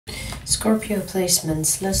Scorpio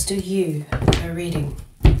placements, let's do you, a reading.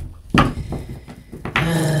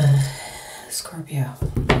 Scorpio.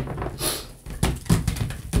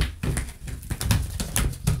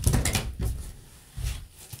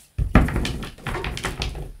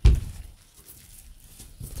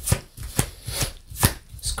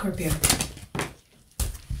 Scorpio.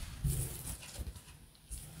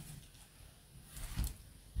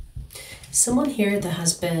 Someone here that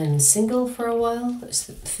has been single for a while is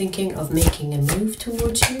thinking of making a move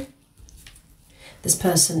towards you. This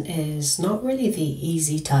person is not really the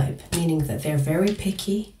easy type, meaning that they're very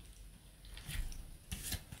picky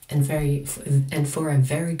and for a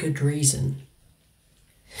very good reason.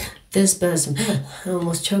 This person, I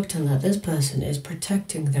almost choked on that. This person is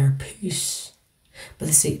protecting their peace, but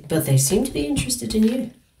they seem to be interested in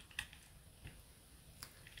you.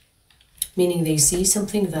 Meaning they see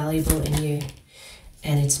something valuable in you,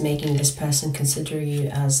 and it's making this person consider you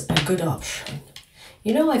as a good option.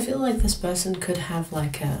 You know, I feel like this person could have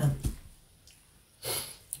like a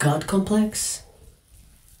God complex.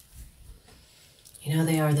 You know,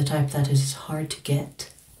 they are the type that is hard to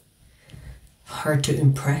get, hard to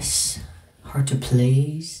impress, hard to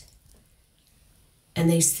please. And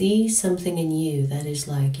they see something in you that is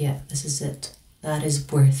like, yeah, this is it. That is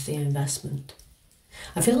worth the investment.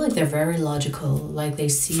 I feel like they're very logical, like they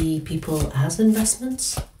see people as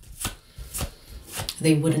investments.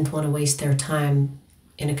 They wouldn't want to waste their time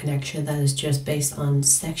in a connection that is just based on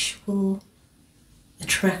sexual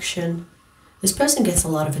attraction. This person gets a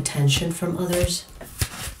lot of attention from others.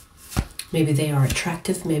 Maybe they are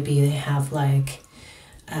attractive, maybe they have like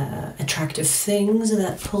attractive things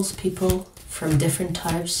that pulls people from different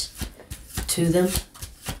types to them.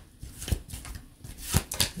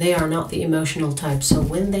 They are not the emotional type, so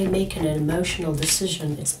when they make an emotional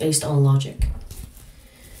decision, it's based on logic.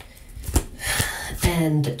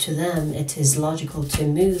 And to them, it is logical to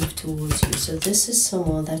move towards you. So this is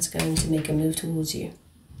someone that's going to make a move towards you.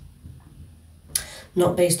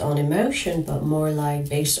 Not based on emotion, but more like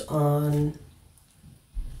based on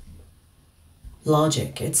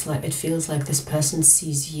logic. It's like, it feels like this person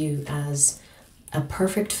sees you as a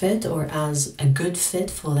perfect fit or as a good fit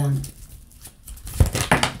for them.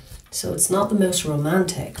 So it's not the most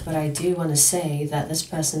romantic, but I do want to say that this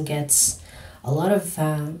person gets a lot of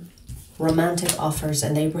romantic offers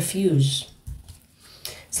and they refuse.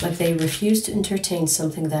 It's like they refuse to entertain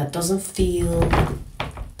something that doesn't feel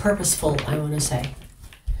purposeful, I want to say.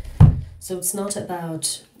 So it's not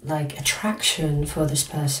about like attraction for this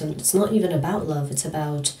person. It's not even about love. It's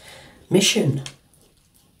about mission.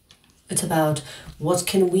 It's about what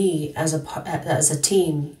can we as a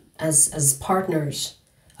team, as partners,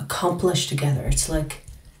 accomplish together. It's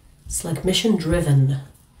like mission driven.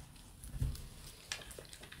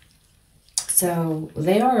 So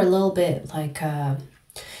they are a little bit like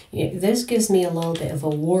this gives me a little bit of a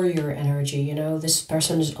warrior energy, you know. This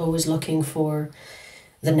person is always looking for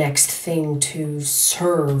the next thing to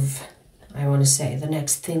serve, I want to say, the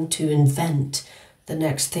next thing to invent, the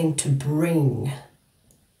next thing to bring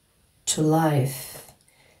to life.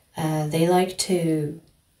 They like to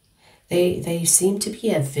They seem to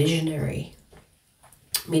be a visionary,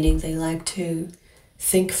 meaning they like to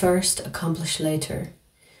think first, accomplish later.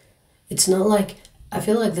 It's not like, I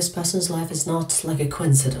feel like this person's life is not like a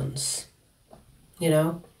coincidence, you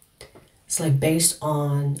know? It's like based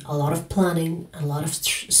on a lot of planning, a lot of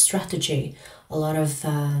strategy, a lot of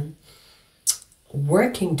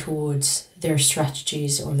working towards their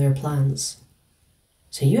strategies or their plans.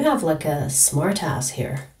 So you have like a smart ass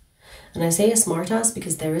here. And I say a smart ass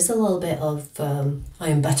because there is a little bit of I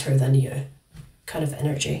am better than you kind of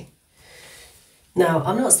energy. Now,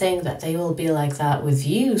 I'm not saying that they will be like that with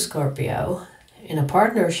you, Scorpio, in a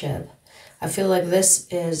partnership. I feel like this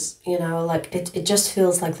is, you know, like it just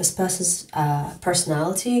feels like this person's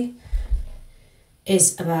personality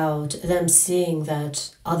is about them seeing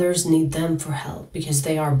that others need them for help because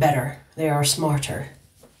they are better, they are smarter.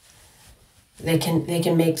 They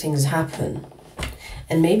can make things happen.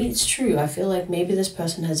 And maybe it's true. I feel like maybe this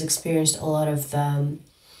person has experienced a lot of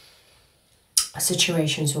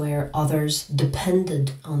situations where others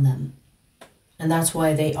depended on them. And that's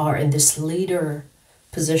why they are in this leader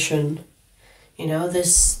position. You know,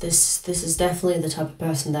 this is definitely the type of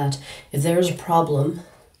person that if there's a problem,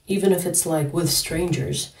 even if it's like with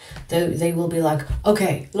strangers, they will be like,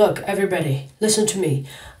 okay, look, everybody, listen to me.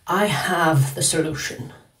 I have the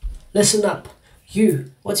solution. Listen up.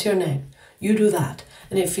 You, what's your name? You do that.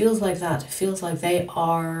 And it feels like that. It feels like they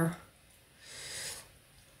are,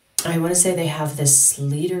 I want to say they have this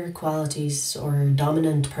leader qualities or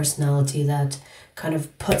dominant personality that kind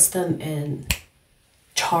of puts them in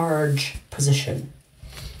charge position.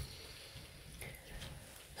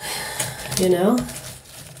 You know?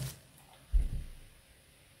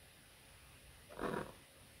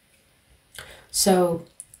 So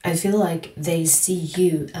I feel like they see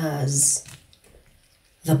you as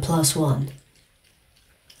the +1.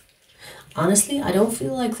 Honestly, I don't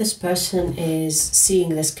feel like this person is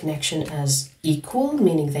seeing this connection as equal,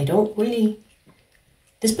 meaning they don't really...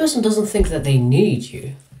 This person doesn't think that they need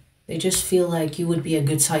you. They just feel like you would be a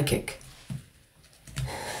good psychic.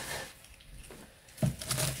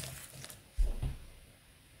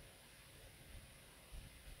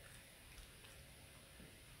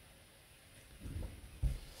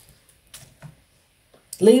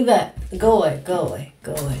 Leave it. Go away, go away,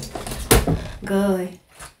 go away. Go away.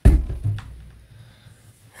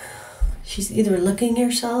 She's either licking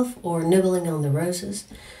herself or nibbling on the roses,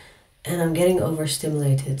 and I'm getting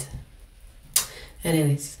overstimulated.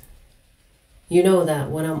 Anyways, you know that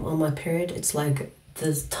when I'm on my period, it's like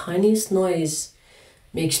the tiniest noise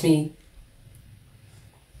makes me...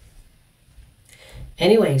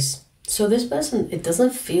 Anyways, so this person, it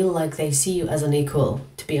doesn't feel like they see you as an equal,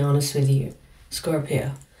 to be honest with you,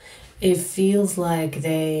 Scorpio. It feels like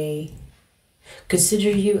they consider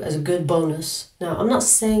you as a good bonus. Now, I'm not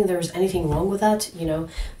saying there's anything wrong with that, you know.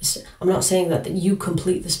 I'm not saying that you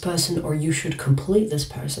complete this person or you should complete this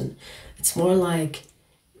person. It's more like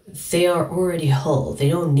they are already whole. They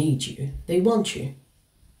don't need you. They want you.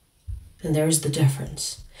 And there's the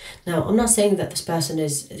difference. Now, I'm not saying that this person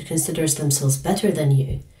considers themselves better than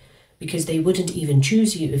you, because they wouldn't even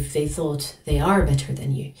choose you if they thought they are better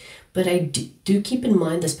than you. But I do keep in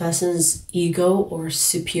mind this person's ego or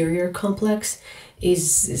superior complex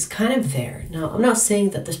is kind of there. Now, I'm not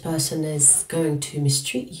saying that this person is going to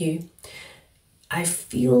mistreat you. I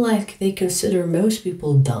feel like they consider most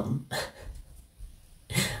people dumb.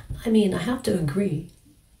 I mean, I have to agree.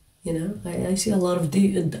 You know, I see a lot of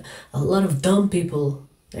dumb people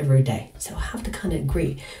every day. So I have to kind of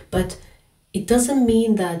agree. But it doesn't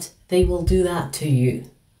mean that they will do that to you.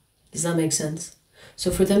 Does that make sense?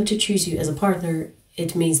 So for them to choose you as a partner,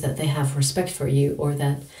 it means that they have respect for you, or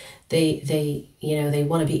that they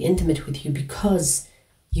want to be intimate with you because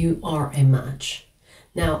you are a match.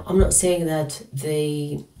 Now, I'm not saying that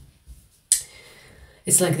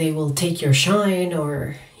it's like they will take your shine,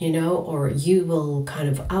 or, you know, or you will kind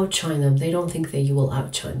of outshine them. They don't think that you will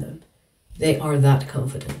outshine them. They are that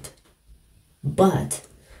confident. But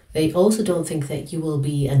they also don't think that you will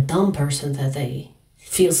be a dumb person that they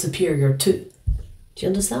feel superior to. Do you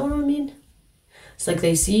understand what I mean? It's like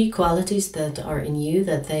they see qualities that are in you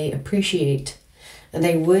that they appreciate, and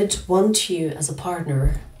they would want you as a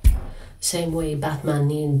partner, same way Batman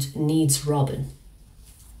needs Robin.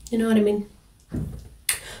 You know what I mean?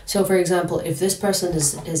 So for example, if this person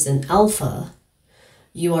is an alpha,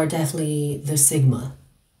 you are definitely the sigma.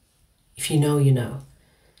 If you know, you know.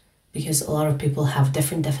 Because a lot of people have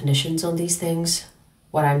different definitions on these things.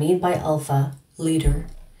 What I mean by alpha, leader,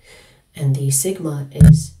 and the sigma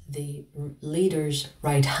is the leader's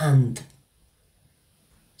right hand.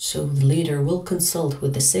 So the leader will consult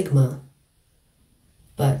with the sigma,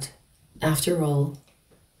 but after all,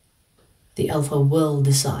 the alpha will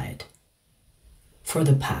decide for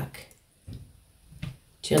the pack.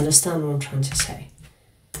 Do you understand what I'm trying to say?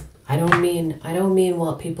 I don't mean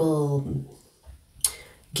what people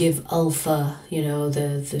give alpha, you know,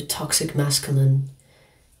 the toxic masculine.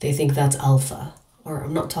 They think that's alpha. Or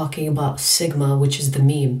I'm not talking about sigma, which is the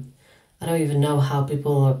meme. I don't even know how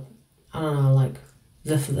people are, I don't know, like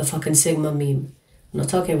the fucking sigma meme. I'm not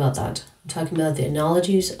talking about that. I'm talking about the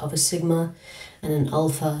analogies of a sigma and an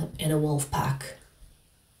alpha in a wolf pack.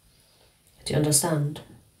 Do you understand?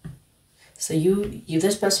 So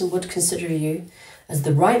this person would consider you as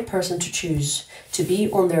the right person to choose, to be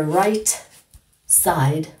on their right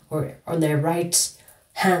side, or on their right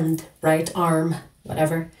hand, right arm,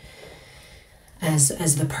 whatever,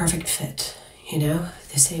 as the perfect fit, you know,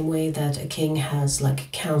 the same way that a king has like a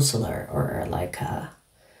counselor, or like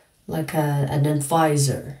an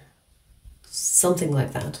advisor, something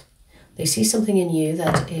like that. They see something in you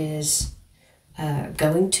that is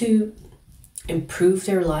going to improve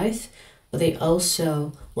their life, but they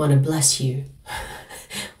also want to bless you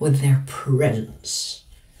with their presence.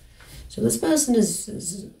 So this person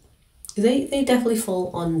they definitely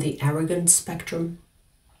fall on the arrogant spectrum.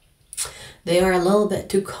 They are a little bit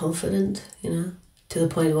too confident, you know, to the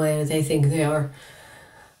point where they think they are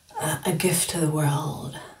a gift to the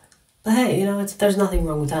world. But hey, you know, there's nothing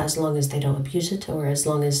wrong with that as long as they don't abuse it, or as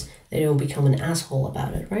long as they don't become an asshole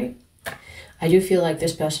about it, right? I do feel like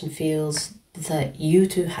this person feels that you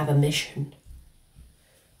two have a mission.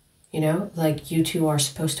 You know, like you two are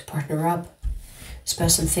supposed to partner up. This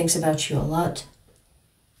person thinks about you a lot.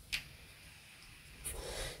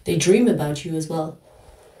 They dream about you as well.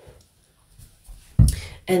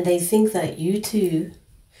 And they think that you two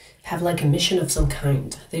have like a mission of some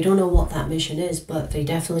kind. They don't know what that mission is, but they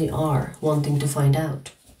definitely are wanting to find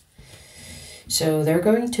out. So they're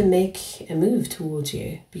going to make a move towards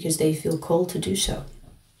you because they feel called to do so.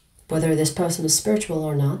 Whether this person is spiritual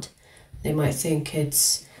or not, they might think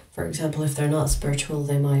it's, for example, if they're not spiritual,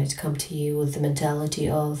 they might come to you with the mentality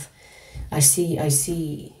of, I see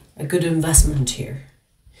a good investment here.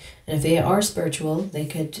 And if they are spiritual, they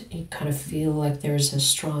could kind of feel like there's a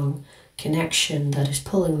strong connection that is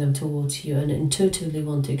pulling them towards you and intuitively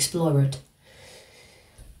want to explore it.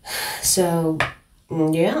 So,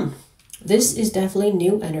 yeah, this is definitely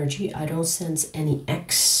new energy. I don't sense any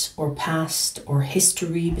ex or past or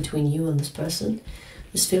history between you and this person.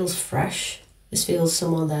 This feels fresh. This feels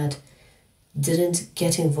someone that didn't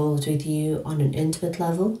get involved with you on an intimate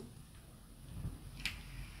level.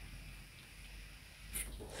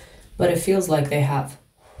 But it feels like they have.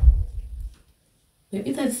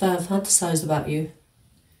 Maybe they've fantasized about you.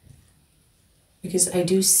 Because I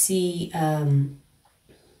do see,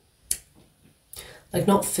 like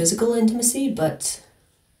not physical intimacy, but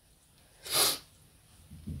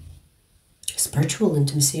spiritual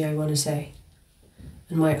intimacy, I want to say.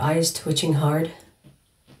 And my eyes twitching hard.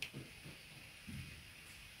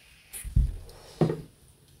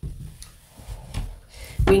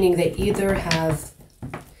 Meaning they either have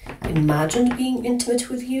imagined being intimate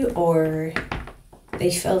with you, or they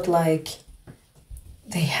felt like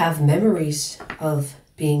they have memories of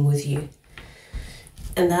being with you.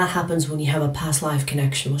 And that happens when you have a past life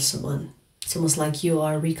connection with someone. It's almost like you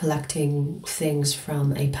are recollecting things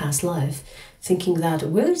from a past life, thinking that,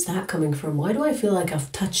 where is that coming from? Why do I feel like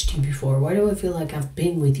I've touched you before? Why do I feel like I've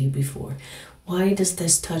been with you before? Why does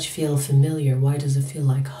this touch feel familiar? Why does it feel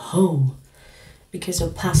like home? Because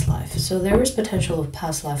of past life. So there is potential of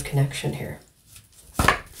past life connection here.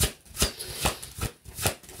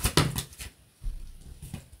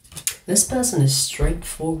 This person is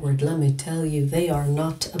straightforward, let me tell you. They are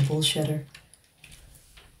not a bullshitter.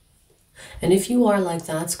 And if you are like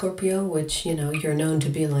that, Scorpio, which, you know, you're known to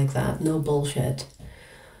be like that, no bullshit,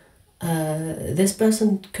 this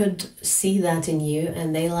person could see that in you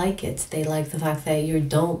and they like it. They like the fact that you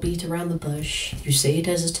don't beat around the bush. You say it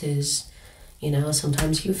as it is. You know,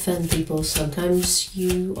 sometimes you offend people. Sometimes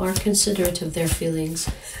you are considerate of their feelings.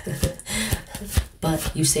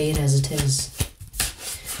 But you say it as it is.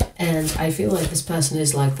 And I feel like this person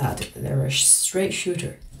is like that. They're a straight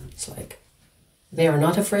shooter. It's like they are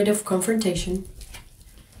not afraid of confrontation.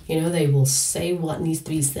 You know, they will say what needs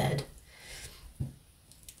to be said.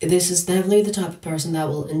 This is definitely the type of person that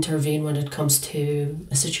will intervene when it comes to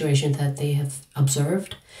a situation that they have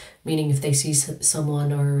observed. Meaning if they see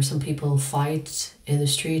someone or some people fight in the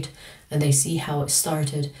street and they see how it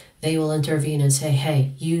started, they will intervene and say,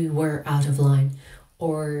 hey, you were out of line.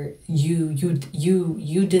 Or you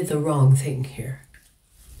did the wrong thing here.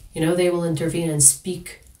 You know, they will intervene and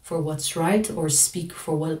speak for what's right or speak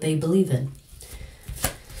for what they believe in.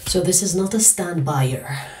 So this is not a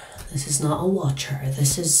stand-byer. This is not a watcher.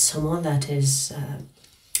 This is someone that is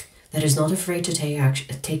not afraid to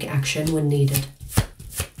take action when needed.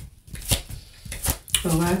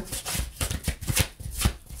 Okay.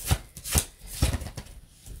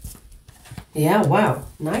 Yeah, wow.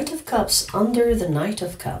 Knight of Cups under the Knight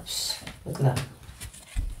of Cups. Look at that.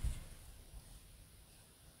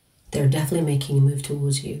 They're definitely making a move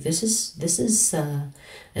towards you. This is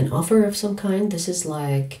an offer of some kind. This is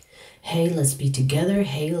like, hey, let's be together.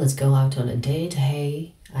 Hey, let's go out on a date.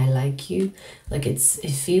 Hey, I like you. Like it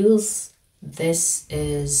feels, this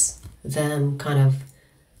is them kind of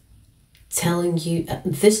telling you,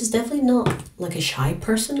 this is definitely not like a shy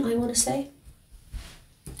person, I want to say.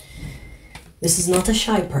 This is not a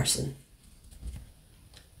shy person.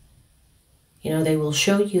 You know, they will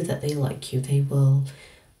show you that they like you. They will,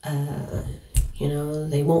 you know,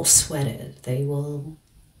 they won't sweat it. They will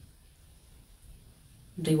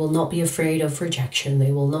not be afraid of rejection.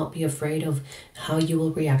 They will not be afraid of how you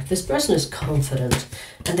will react. This person is confident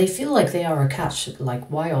and they feel like they are a catch. Like,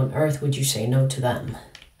 why on earth would you say no to them?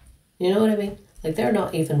 You know what I mean? Like, they're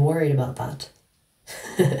not even worried about that.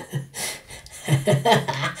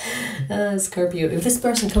 Scorpio, if this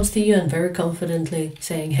person comes to you and very confidently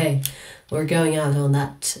saying, hey, we're going out on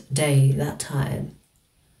that day, that time,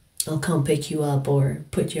 I'll come pick you up or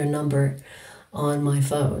put your number on my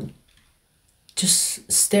phone.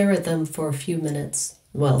 Just stare at them for a few minutes.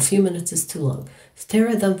 Well, a few minutes is too long. Stare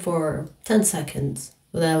at them for 10 seconds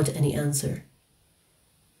without any answer.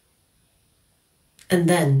 And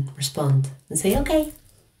then respond and say, okay,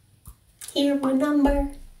 here's my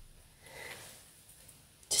number.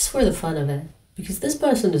 Just for the fun of it. Because this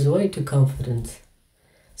person is way too confident.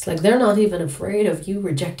 It's like they're not even afraid of you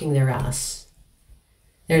rejecting their ass.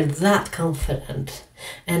 They're that confident.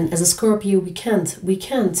 And as a Scorpio, we can't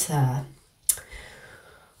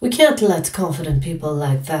let confident people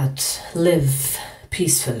like that live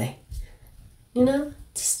peacefully. You know?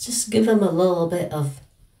 Just give them a little bit of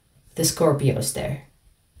the Scorpios there.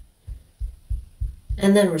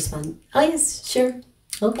 And then respond, oh yes, sure,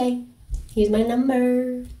 okay, here's my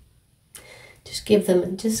number. Just give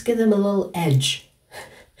them a little edge.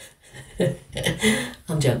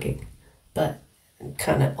 I'm joking, but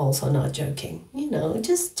kind of also not joking. You know,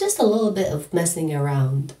 just a little bit of messing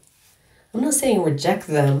around. I'm not saying reject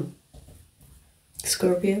them,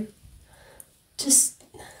 Scorpio. Just,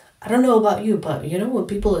 I don't know about you, but you know when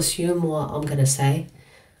people assume what I'm gonna say,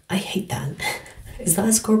 I hate that. Is that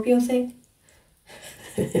a Scorpio thing?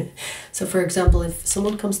 So for example, if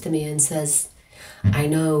someone comes to me and says, I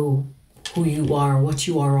know who you are, what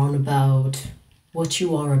you are on about, what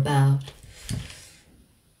you are about,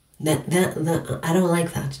 that I don't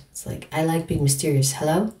like that. It's like, I like being mysterious.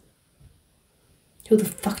 Hello? Who the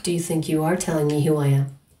fuck do you think you are telling me who I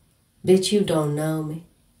am? Bitch, you don't know me.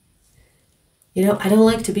 You know, I don't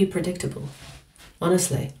like to be predictable.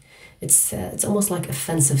 Honestly, it's almost like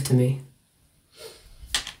offensive to me.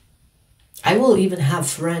 I will even have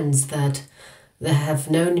friends that have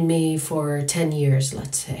known me for 10 years,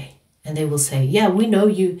 let's say. And they will say, yeah, we know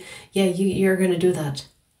you. Yeah, you're going to do that.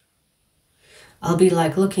 I'll be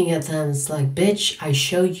like looking at them. It's like, bitch, I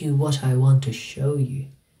show you what I want to show you.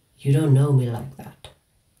 You don't know me like that.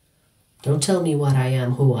 Don't tell me what I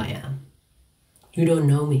am, who I am. You don't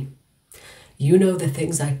know me. You know the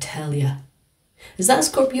things I tell you. Is that a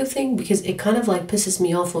Scorpio thing? Because it kind of like pisses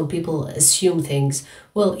me off when people assume things.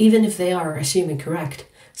 Well, even if they are assuming correct,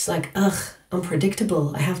 it's like, ugh,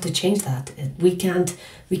 unpredictable. I have to change that. We can't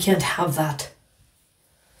have that.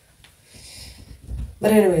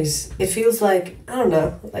 But anyways, it feels like, I don't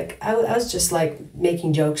know, like I was just like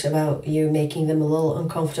making jokes about you, making them a little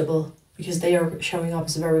uncomfortable because they are showing up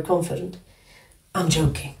as very confident. I'm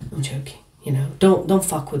joking, you know, don't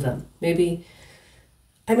fuck with them. Maybe,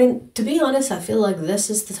 I mean, to be honest, I feel like this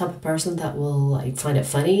is the type of person that will like find it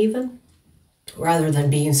funny even, rather than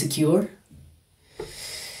be insecure.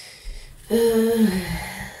 But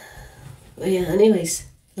yeah, anyways,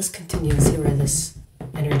 let's continue and see where this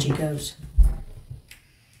energy goes.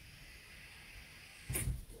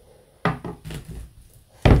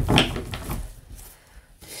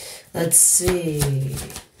 Let's see.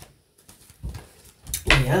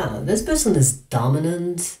 Yeah, this person is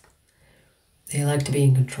dominant. They like to be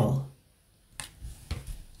in control.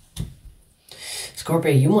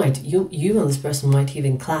 Scorpio, you and this person might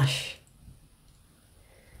even clash.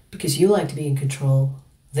 Because you like to be in control.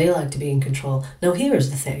 They like to be in control. Now here's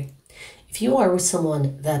the thing. If you are with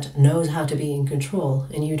someone that knows how to be in control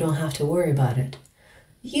and you don't have to worry about it,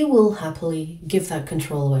 you will happily give that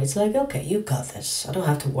control away. It's like, okay, you got this. I don't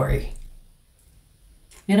have to worry.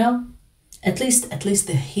 You know? At least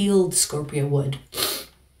the healed Scorpio would.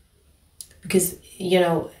 Because, you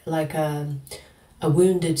know, like a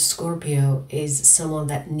wounded Scorpio is someone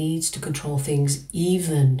that needs to control things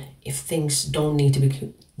even if things don't need to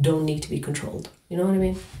be controlled. You know what I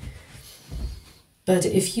mean? But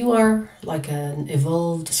if you are like an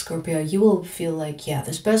evolved Scorpio, you will feel like, yeah,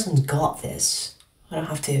 this person's got this. I don't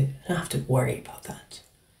have to worry about that.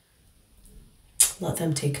 Let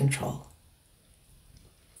them take control.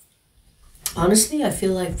 Honestly, I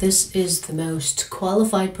feel like this is the most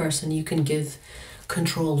qualified person you can give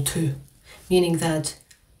control to. Meaning that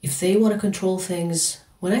if they want to control things,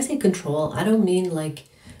 when I say control, I don't mean like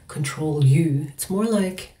control you. It's more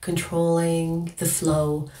like controlling the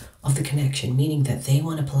flow of the connection. Meaning that they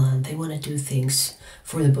want to plan, they want to do things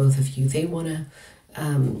for the both of you. They want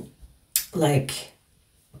to like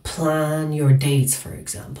plan your dates, for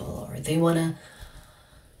example, or they want to,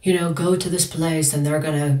 you know, go to this place and they're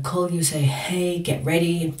gonna call you, say, hey, get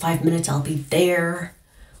ready, in 5 minutes I'll be there,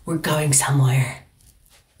 we're going somewhere,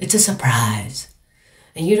 it's a surprise.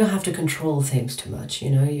 And you don't have to control things too much, you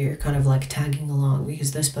know, you're kind of like tagging along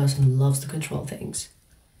because this person loves to control things.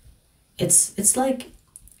 It's like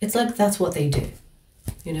that's what they do,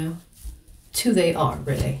 you know, it's who they are,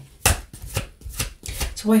 really.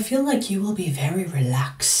 So I feel like you will be very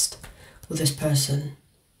relaxed with this person.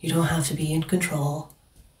 You don't have to be in control.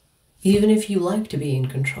 Even if you like to be in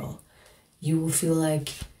control, you will feel like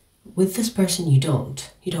with this person you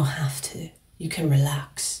don't have to. You can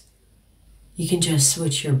relax. You can just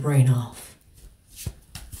switch your brain off.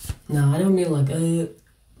 No, I don't mean like,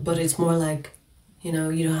 but it's more like, you know,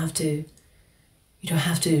 you don't have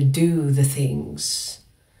to do the things.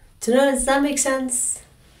 Does that make sense?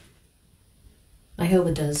 I hope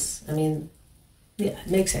it does. I mean, yeah, it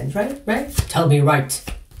makes sense, right? Right? Tell me right.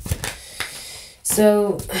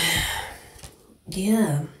 So,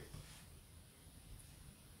 yeah.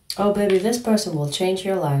 Oh, baby, this person will change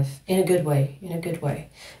your life in a good way,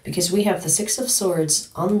 Because we have the Six of Swords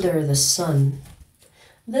under the sun.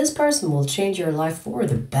 This person will change your life for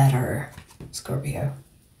the better, Scorpio.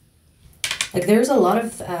 Like, there's a lot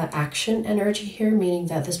of action energy here, meaning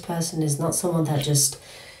that this person is not someone that just,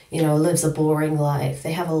 you know, lives a boring life.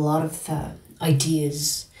 They have a lot of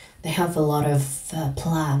ideas. They have a lot of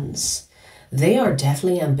plans. They are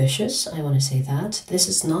definitely ambitious, I want to say that. This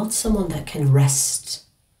is not someone that can rest.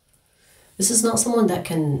 This is not someone that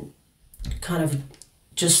can kind of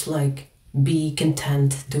just like be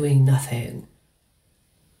content doing nothing.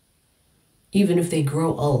 Even if they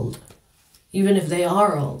grow old, even if they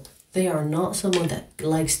are old, they are not someone that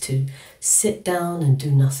likes to sit down and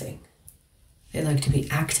do nothing. They like to be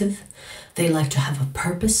active. They like to have a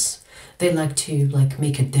purpose. They like to like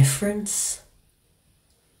make a difference.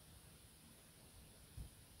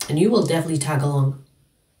 And you will definitely tag along.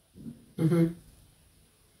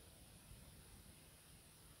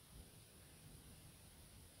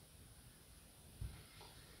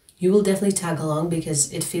 You will definitely tag along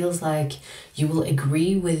because it feels like you will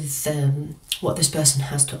agree with what this person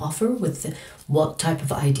has to offer, with what type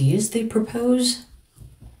of ideas they propose.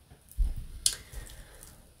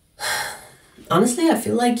 Honestly, I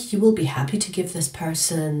feel like you will be happy to give this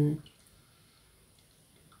person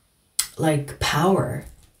like power.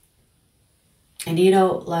 And you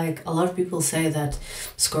know, like a lot of people say that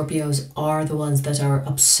Scorpios are the ones that are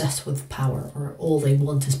obsessed with power, or all they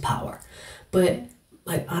want is power. But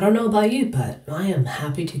like, I don't know about you, but I am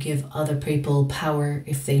happy to give other people power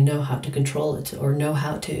if they know how to control it or know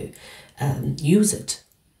how to use it,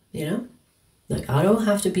 you know? Like, I don't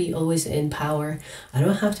have to be always in power. I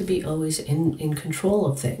don't have to be always in control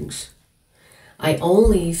of things. I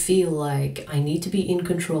only feel like I need to be in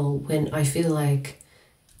control when I feel like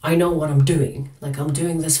I know what I'm doing. Like, I'm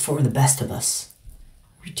doing this for the best of us.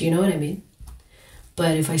 Do you know what I mean?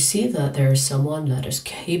 But if I see that there is someone that is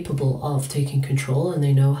capable of taking control and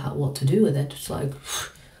they know what to do with it, it's like,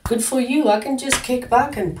 good for you. I can just kick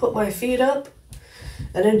back and put my feet up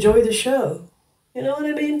and enjoy the show. You know what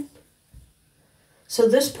I mean? So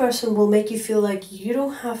this person will make you feel like you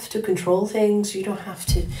don't have to control things. You don't have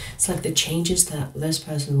to. It's like the changes that this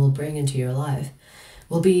person will bring into your life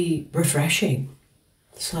will be refreshing.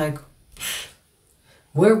 It's like,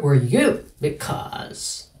 where were you?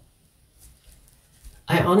 Because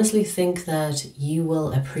I honestly think that you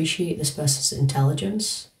will appreciate this person's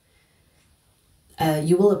intelligence.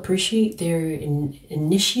 You will appreciate their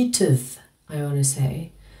initiative, I want to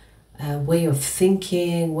say, way of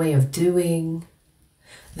thinking, way of doing.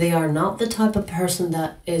 They are not the type of person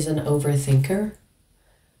that is an overthinker.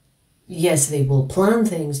 Yes, they will plan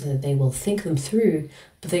things and they will think them through,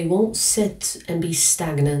 but they won't sit and be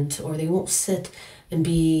stagnant, or they won't sit and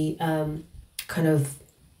be kind of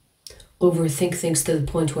overthink things to the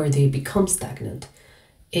point where they become stagnant.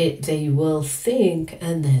 They will think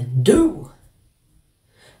and then do.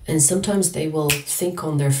 And sometimes they will think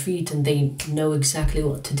on their feet and they know exactly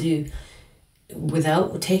what to do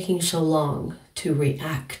without taking so long to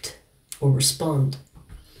react or respond.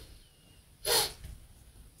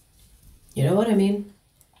 You know what I mean?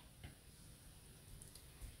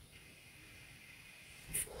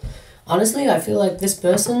 Honestly, I feel like this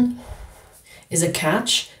person is a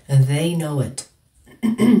catch and they know it.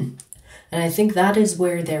 And I think that is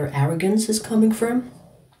where their arrogance is coming from.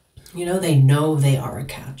 You know, they know they are a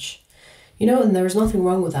catch. You know, and there's nothing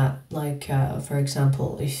wrong with that. Like, for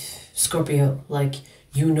example, if Scorpio, like,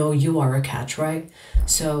 you know you are a catch, right?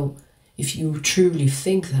 So if you truly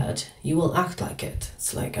think that, you will act like it.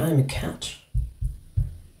 It's like, I'm a catch.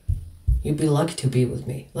 You'd be lucky to be with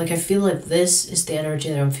me. Like, I feel like this is the energy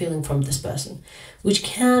that I'm feeling from this person, which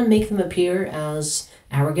can make them appear as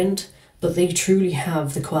arrogant, but they truly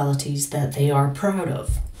have the qualities that they are proud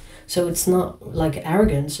of. So it's not like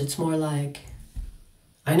arrogance, it's more like,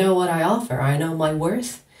 I know what I offer, I know my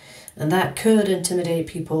worth, and that could intimidate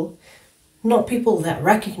people. Not people that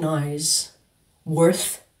recognize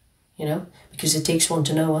worth, you know, because it takes one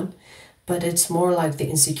to know one, but it's more like the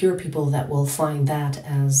insecure people that will find that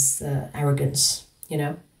as arrogance, you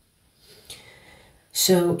know.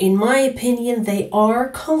 So in my opinion, they are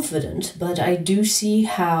confident, but I do see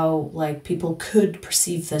how like people could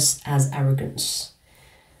perceive this as arrogance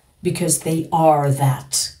because they are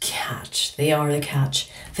that catch. They are the catch.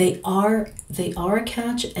 they are a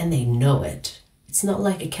catch and they know it. It's not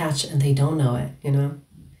like a catch and they don't know it, you know,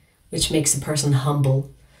 which makes the person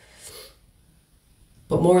humble.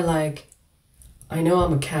 But more like, I know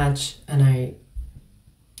I'm a catch and I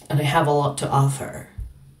have a lot to offer.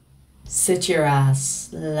 Sit your ass,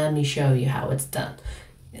 let me show you how it's done.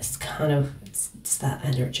 It's kind of, it's that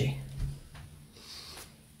energy.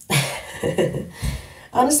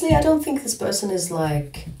 Honestly, I don't think this person is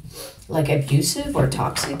like abusive or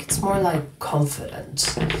toxic. It's more like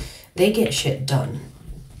confident. They get shit done.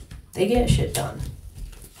 They get shit done.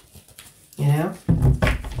 You know?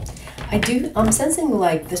 I'm sensing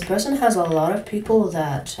like this person has a lot of people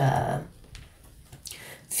that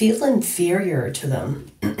feel inferior to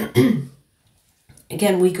them.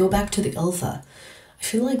 Again, we go back to the alpha. I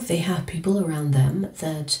feel like they have people around them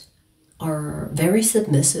that are very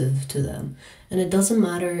submissive to them. And it doesn't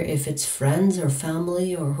matter if it's friends or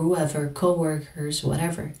family or whoever, co-workers,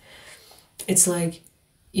 whatever. It's like,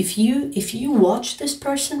 if you watch this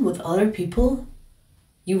person with other people,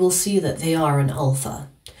 you will see that they are an alpha.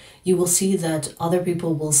 You will see that other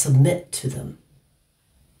people will submit to them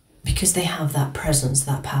because they have that presence,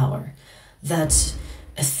 that power, that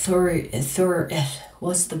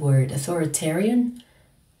what's the word? Authoritarian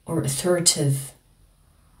or authoritative.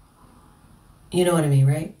 You know what I mean,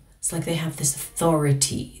 right? It's like they have this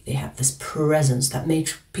authority, they have this presence that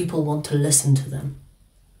makes people want to listen to them.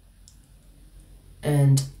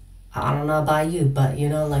 And I don't know about you, but you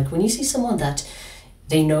know, like when you see someone that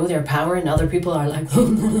they know their power and other people are like,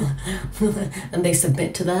 and they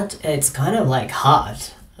submit to that, it's kind of like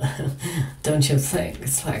hot, don't you think?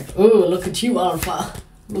 It's like, oh, look at you, Alpha.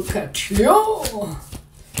 Look at you.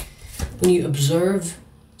 When you observe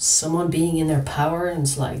someone being in their power and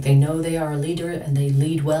it's like they know they are a leader and they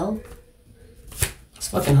lead well, it's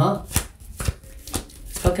fucking hot.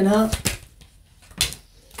 It's fucking hot.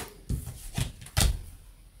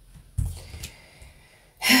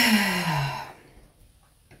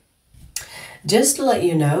 Just to let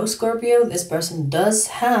you know, Scorpio, this person does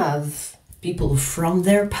have people from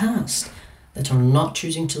their past that are not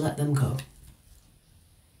choosing to let them go.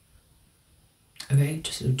 Okay,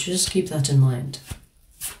 just keep that in mind.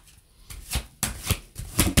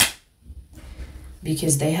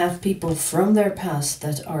 Because they have people from their past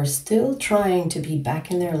that are still trying to be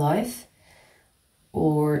back in their life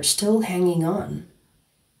or still hanging on.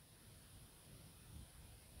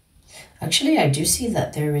 Actually, I do see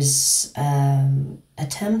that there is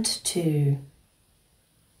attempt to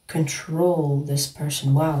control this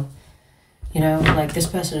person. Wow. You know, like this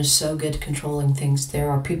person is so good at controlling things.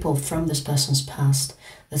 There are people from this person's past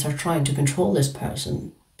that are trying to control this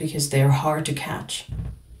person because they're hard to catch.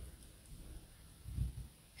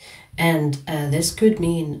 And this could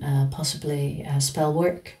mean possibly spell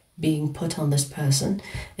work being put on this person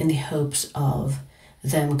in the hopes of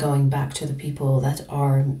them going back to the people that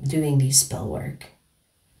are doing these spell work.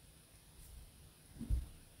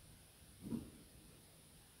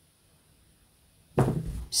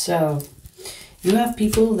 So you have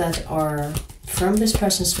people that are from this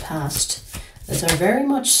person's past that are very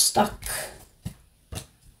much stuck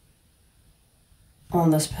on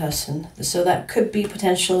this person. So that could be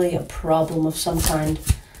potentially a problem of some kind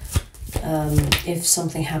if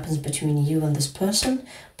something happens between you and this person.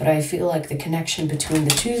 But I feel like the connection between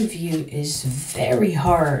the two of you is very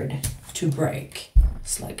hard to break.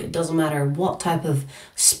 It's like it doesn't matter what type of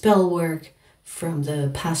spell work from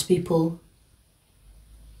the past people.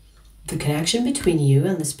 The connection between you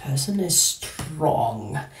and this person is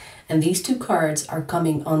strong. And these two cards are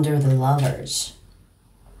coming under the Lovers.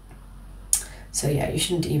 So yeah, you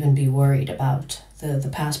shouldn't even be worried about the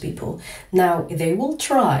past people. Now, they will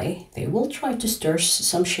try to stir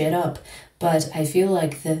some shit up, but I feel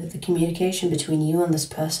like the communication between you and this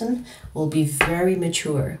person will be very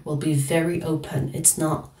mature, will be very open. It's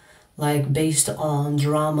not like based on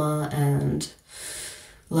drama and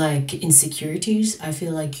like insecurities. I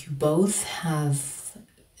feel like you both have,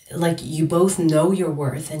 like you both know your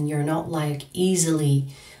worth and you're not like easily,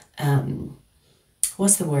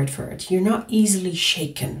 what's the word for it? You're not easily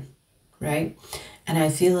shaken, right? And I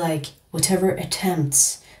feel like whatever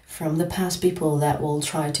attempts from the past people that will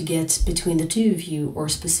try to get between the two of you or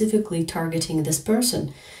specifically targeting this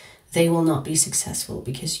person, they will not be successful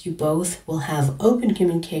because you both will have open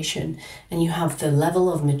communication and you have the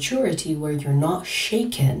level of maturity where you're not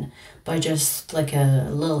shaken by just like a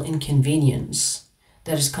little inconvenience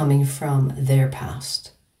that is coming from their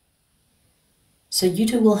past. So you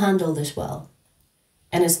two will handle this well.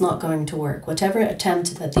 And it's not going to work. Whatever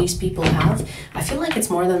attempt that these people have, I feel like it's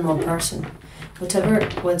more than one person.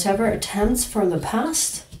 Whatever attempts from the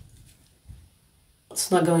past It's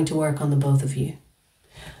not going to work on the both of you.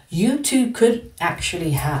 You two could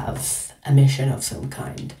actually have a mission of some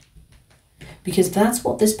kind. Because that's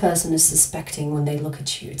what this person is suspecting when they look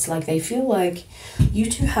at you. It's like they feel like you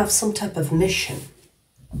two have some type of mission.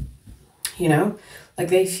 You know? Like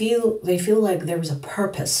they feel like there is a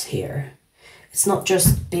purpose here. It's not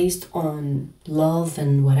just based on love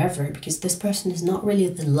and whatever, because this person is not really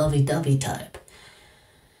the lovey-dovey type.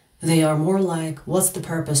 They are more like, what's the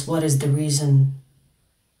purpose? What is the reason?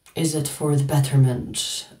 Is it for the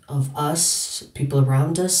betterment of us, people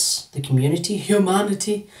around us, the community,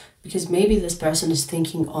 humanity? Because maybe this person is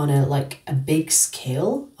thinking on a big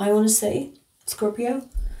scale, I want to say, Scorpio.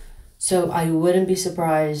 So I wouldn't be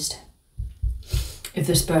surprised if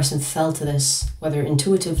this person felt this, whether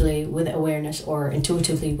intuitively with awareness or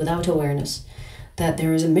intuitively without awareness, that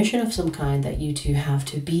there is a mission of some kind that you two have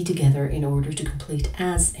to be together in order to complete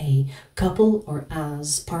as a couple or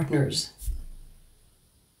as partners.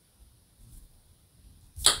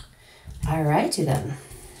 Alrighty then.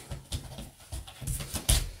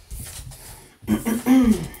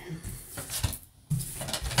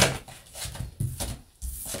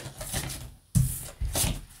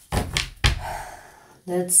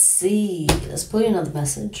 Let's see. Let's pull you another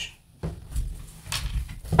message.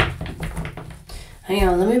 Hang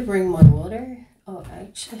on, let me bring my water. Oh, I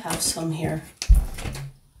actually have some here.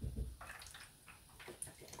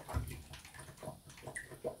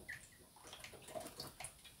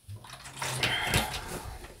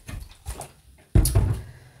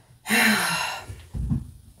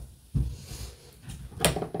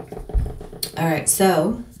 All right,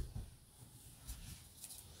 so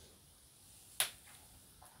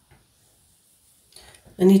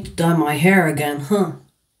I need to dye my hair again, huh?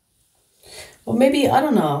 Or maybe, I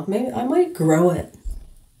don't know, maybe I might grow it.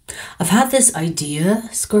 I've had this idea,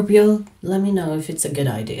 Scorpio. Let me know if it's a good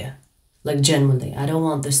idea. Like, genuinely, I don't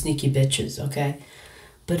want the sneaky bitches, okay?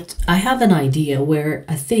 But I have an idea where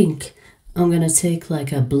I think I'm gonna take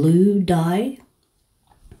like a blue dye,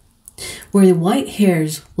 where the white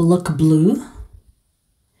hairs will look blue.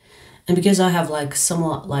 And because I have like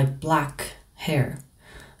somewhat like black hair,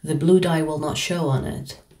 the blue dye will not show on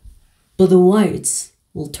it, but the whites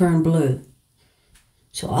will turn blue.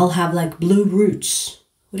 So I'll have like blue roots.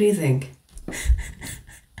 What do you think?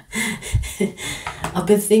 I've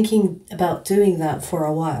been thinking about doing that for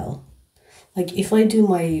a while. Like if I do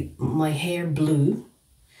my hair blue,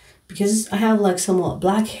 because I have like somewhat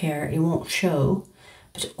black hair, it won't show,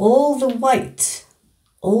 but all the white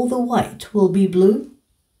will be blue.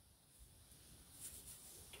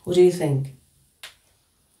 What do you think?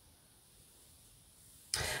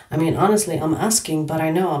 I mean, honestly, I'm asking, but I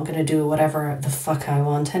know I'm gonna do whatever the fuck I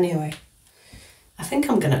want anyway. I think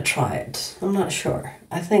I'm gonna try it. I'm not sure.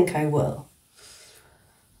 I think I will.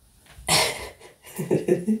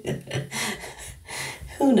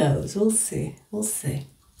 Who knows? We'll see. We'll see.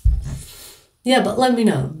 Yeah, but let me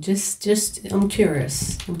know. Just I'm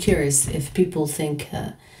curious. I'm curious if people think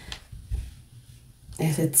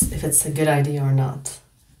if it's a good idea or not.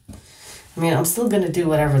 I mean, I'm still gonna do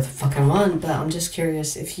whatever the fuck I want, but I'm just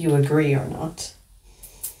curious if you agree or not.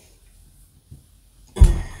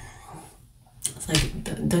 It's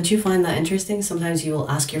like, don't you find that interesting? Sometimes you'll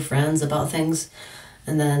ask your friends about things,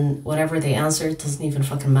 and then whatever they answer, it doesn't even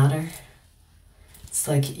fucking matter. It's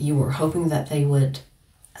like you were hoping that they would,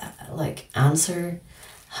 like, answer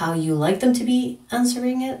how you like them to be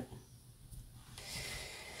answering it.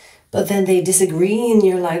 But then they disagree and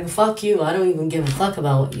you're like, fuck you, I don't even give a fuck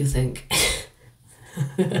about what you think.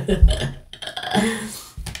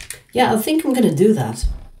 Yeah, I think I'm gonna do that.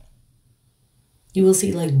 You will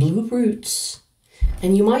see like blue roots,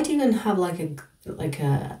 and you might even have like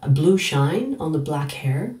a blue shine on the black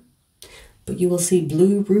hair, but you will see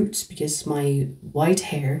blue roots because my white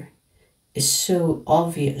hair is so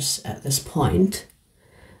obvious at this point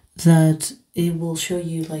that it will show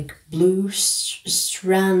you like blue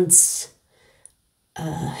strands,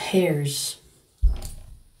 hairs.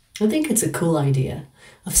 I think it's a cool idea.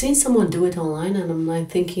 I've seen someone do it online and I'm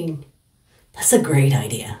like thinking, that's a great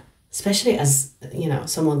idea. Especially as, you know,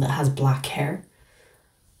 someone that has black hair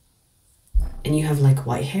and you have like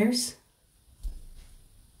white hairs.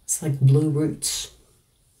 It's like blue roots.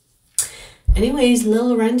 Anyways,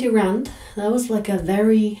 little ranty rant. That was like a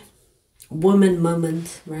very woman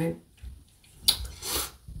moment, right?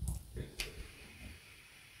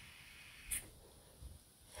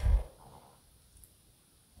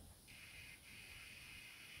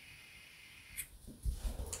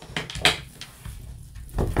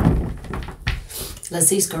 Let's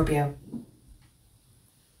see, Scorpio.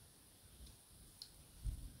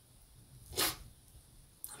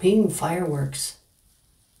 I'm eating fireworks.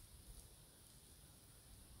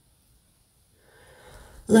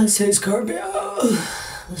 Let's say Scorpio.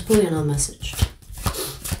 Let's pull you another message.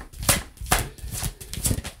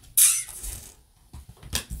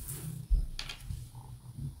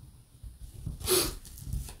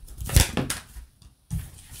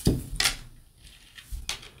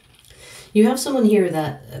 You have someone here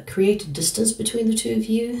that created distance between the two of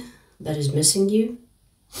you, that is missing you.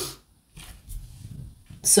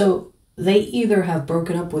 So they either have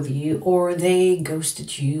broken up with you, or they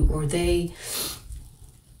ghosted you, or they,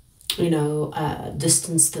 you know,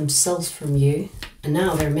 distanced themselves from you, and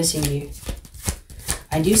now they're missing you.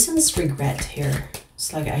 I do sense regret here.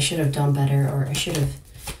 It's like I should have done better, or I should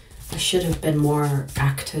have been more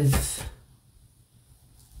active.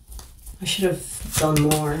 I should have done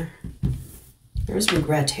more. There's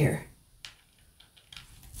regret here.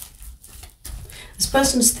 This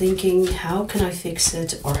person's thinking, how can I fix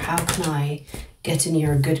it, or how can I get in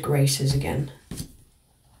your good graces again?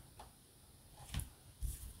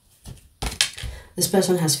 This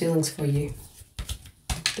person has feelings for you.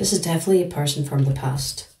 This is definitely a person from the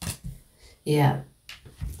past. Yeah.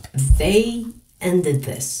 They ended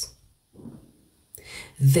this.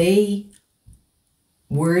 They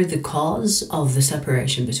were the cause of the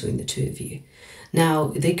separation between the two of you. Now,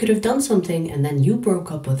 they could have done something and then you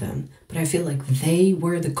broke up with them, but I feel like they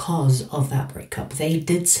were the cause of that breakup. They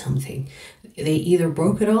did something. They either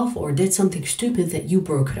broke it off or did something stupid that you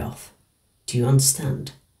broke it off. Do you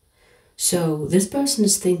understand? So this person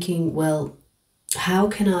is thinking, well, how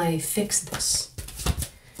can I fix this?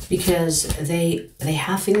 Because they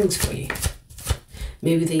have feelings for you.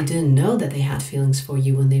 Maybe they didn't know that they had feelings for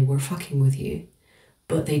you when they were fucking with you,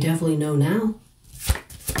 but they definitely know now.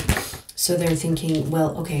 So they're thinking,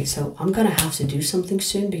 well, okay, so I'm gonna have to do something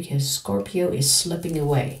soon because Scorpio is slipping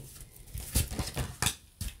away.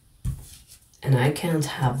 And I can't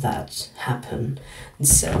have that happen.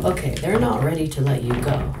 So, okay, they're not ready to let you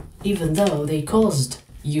go, even though they caused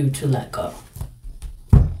you to let go.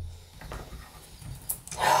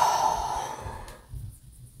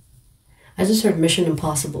 I just heard Mission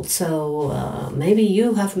Impossible, so maybe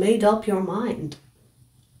you have made up your mind.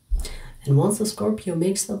 And once the Scorpio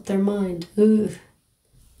makes up their mind,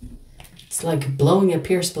 it's like blowing a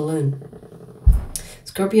pierced balloon.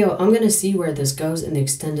 Scorpio, I'm going to see where this goes in the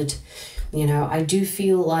extended, you know, I do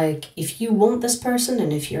feel like if you want this person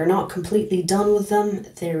and if you're not completely done with them,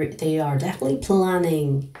 they are definitely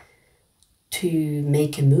planning to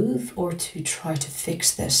make a move or to try to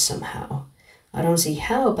fix this somehow. I don't see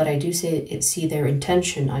how, but I do see their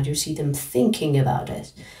intention. I do see them thinking about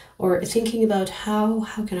it. Or thinking about how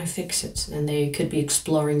can I fix it? And they could be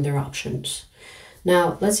exploring their options.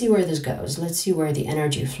 Now, let's see where this goes. Let's see where the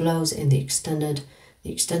energy flows in the extended.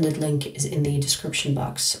 The extended link is in the description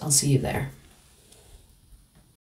box. I'll see you there.